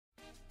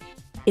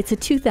It's a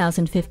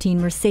 2015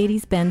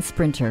 Mercedes-Benz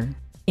Sprinter.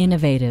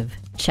 Innovative,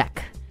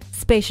 check.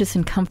 Spacious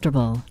and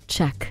comfortable,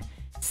 check.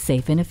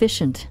 Safe and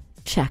efficient,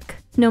 check.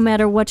 No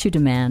matter what you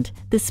demand,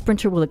 this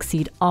Sprinter will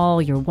exceed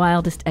all your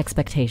wildest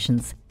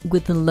expectations.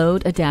 With the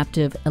Load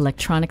Adaptive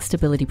Electronic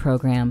Stability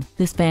Program,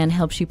 this van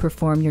helps you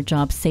perform your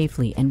job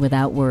safely and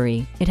without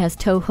worry. It has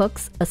tow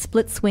hooks, a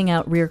split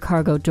swing-out rear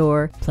cargo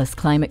door, plus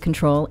climate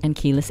control and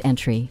keyless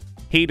entry.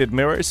 Heated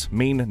mirrors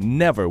mean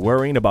never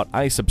worrying about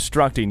ice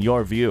obstructing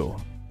your view.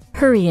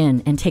 Hurry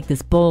in and take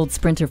this bold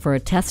Sprinter for a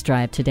test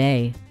drive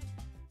today.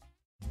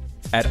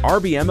 At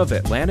RBM of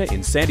Atlanta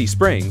in Sandy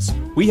Springs,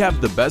 we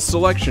have the best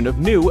selection of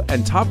new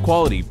and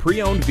top-quality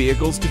pre-owned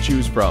vehicles to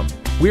choose from.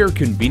 We are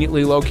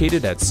conveniently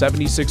located at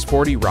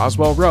 7640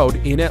 Roswell Road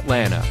in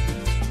Atlanta.